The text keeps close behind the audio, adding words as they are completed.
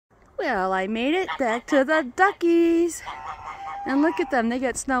Well, I made it back to the duckies. And look at them, they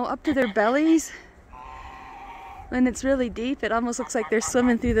got snow up to their bellies. When it's really deep, it almost looks like they're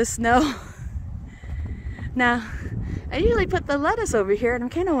swimming through the snow. Now, I usually put the lettuce over here, and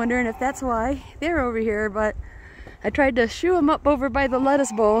I'm kind of wondering if that's why they're over here, but I tried to shoo them up over by the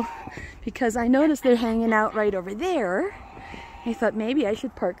lettuce bowl because I noticed they're hanging out right over there. I thought maybe I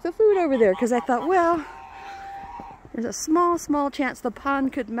should park the food over there because I thought, well, there's a small chance the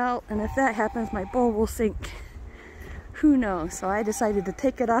pond could melt, and if that happens, my bowl will sink. Who knows? So I decided to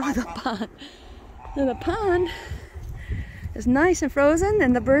take it out of the pond. And the pond is nice and frozen,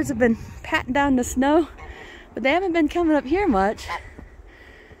 and the birds have been patting down the snow, but they haven't been coming up here much.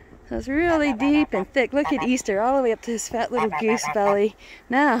 So it's really deep and thick. Look at Easter, all the way up to his fat little goose belly.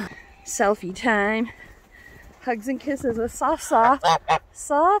 Now, selfie time. Hugs and kisses with Soft. Soft.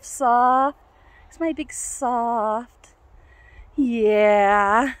 It's my big Soft.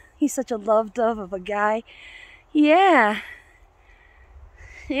 Yeah. He's such a love dove of a guy. Yeah.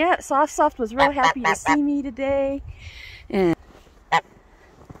 Yeah, Soft was real happy to see me today. And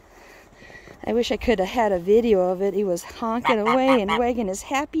I wish I could have had a video of it. He was honking away and wagging his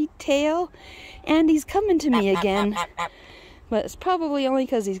happy tail. And he's coming to me again. But it's probably only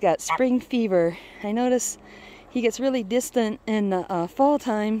because he's got spring fever. I notice he gets really distant in the fall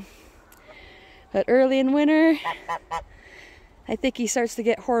time. But early in winter, I think he starts to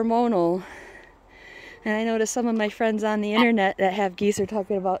get hormonal. And I notice some of my friends on the internet that have geese are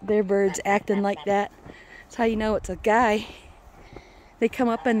talking about their birds acting like that. That's how you know it's a guy. They come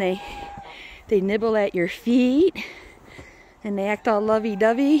up and they nibble at your feet. And they act all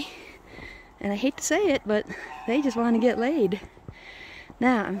lovey-dovey. And I hate to say it, but they just want to get laid.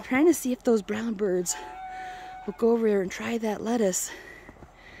 Now, I'm trying to see if those brown birds will go over there and try that lettuce.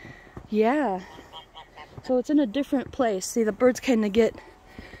 Yeah. So it's in a different place. See, the birds kind of get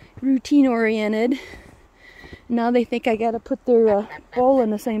routine oriented. Now they think I gotta put their bowl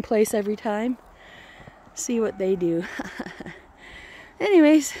in the same place every time. See what they do.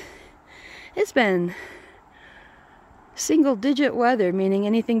 Anyways, it's been single-digit weather, meaning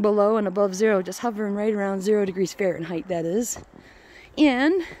anything below and above 0, just hovering right around 0 degrees Fahrenheit, that is.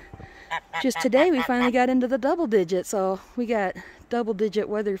 And just today we finally got into the double digit, so we got double-digit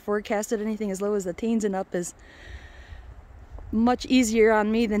weather forecasted. Anything as low as the teens and up is much easier on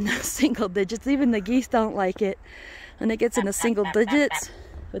me than the single digits. Even the geese don't like it when it gets into single digits.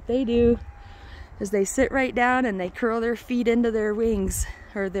 What they do is they sit right down and they curl their feet into their wings,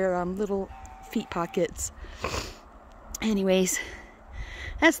 or their little feet pockets. Anyways,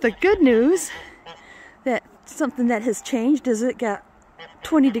 that's the good news. That something that has changed is it got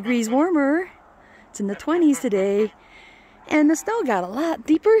 20 degrees warmer. It's in the 20s today, and the snow got a lot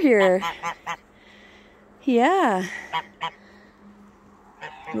deeper here. Yeah.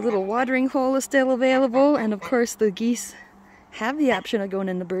 The little watering hole is still available, and of course the geese have the option of going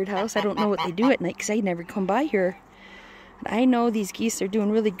in the birdhouse. I don't know what they do at night because I never come by here. But I know these geese are doing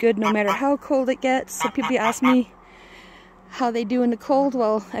really good no matter how cold it gets. So people ask me how they do in the cold.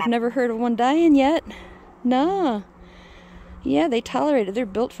 Well, I've never heard of one dying yet. No. Yeah, they tolerate it. They're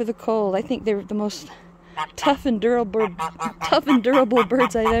built for the cold. I think they're the most tough and durable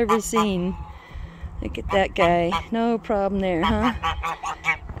birds I've ever seen. Look at that guy. No problem there, huh?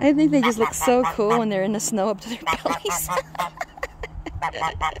 I think they just look so cool when they're in the snow up to their bellies.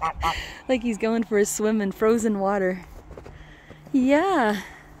 Like he's going for a swim in frozen water. Yeah.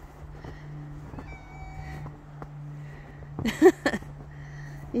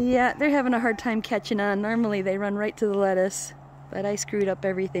 Yeah, they're having a hard time catching on. Normally they run right to the lettuce, but I screwed up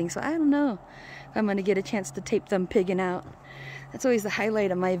everything, so I don't know if I'm going to get a chance to tape them pigging out. That's always the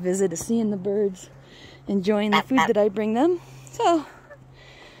highlight of my visit, is seeing the birds enjoying the food that I bring them. So,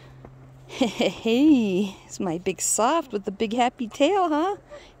 hey, it's my big Soft with the big happy tail, huh?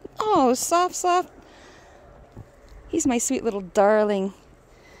 Oh, Soft. He's my sweet little darling.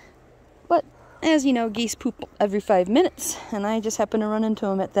 But, as you know, geese poop every 5 minutes, and I just happen to run into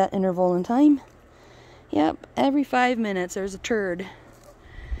them at that interval in time. Yep, every 5 minutes there's a turd.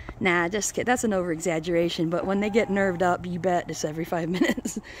 Nah, just kidding. That's an over-exaggeration, but when they get nerved up, you bet it's every 5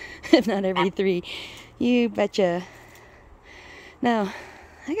 minutes, if not every 3. You betcha. Now,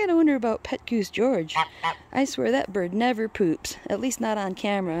 I gotta wonder about Pet Goose George. I swear that bird never poops, at least not on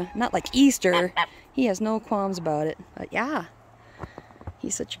camera. Not like Easter. He has no qualms about it. But yeah,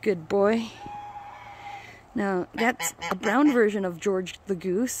 he's such a good boy. Now, that's a brown version of George the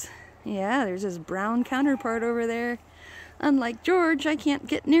Goose. Yeah, there's his brown counterpart over there. Unlike George, I can't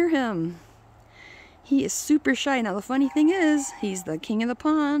get near him. He is super shy. Now, the funny thing is, he's the king of the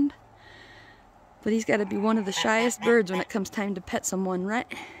pond. But he's got to be one of the shyest birds when it comes time to pet someone,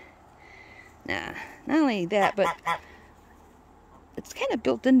 right? Nah, not only that, but it's kind of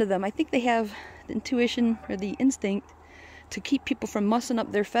built into them. I think they have the intuition or the instinct to keep people from mussing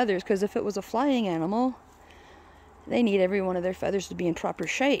up their feathers, because if it was a flying animal, they need every one of their feathers to be in proper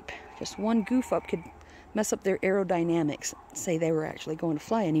shape. Just one goof up could mess up their aerodynamics, say they were actually going to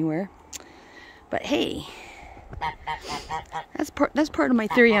fly anywhere. But hey, that's part of my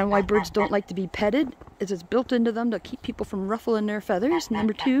theory on why birds don't like to be petted, is it's built into them to keep people from ruffling their feathers.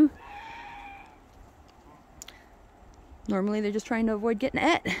 Number two, normally they're just trying to avoid getting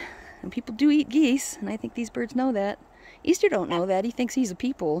et. And people do eat geese, and I think these birds know that. Easter don't know that. He thinks he's a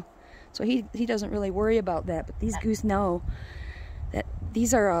people, so he doesn't really worry about that. But these goose know that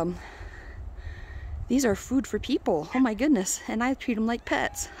these are food for people. Oh my goodness, and I treat them like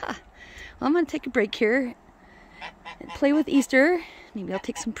pets. Huh. Well, I'm going to take a break here and play with Easter. Maybe I'll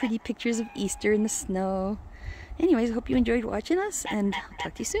take some pretty pictures of Easter in the snow. Anyways, I hope you enjoyed watching us, and I'll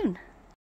talk to you soon.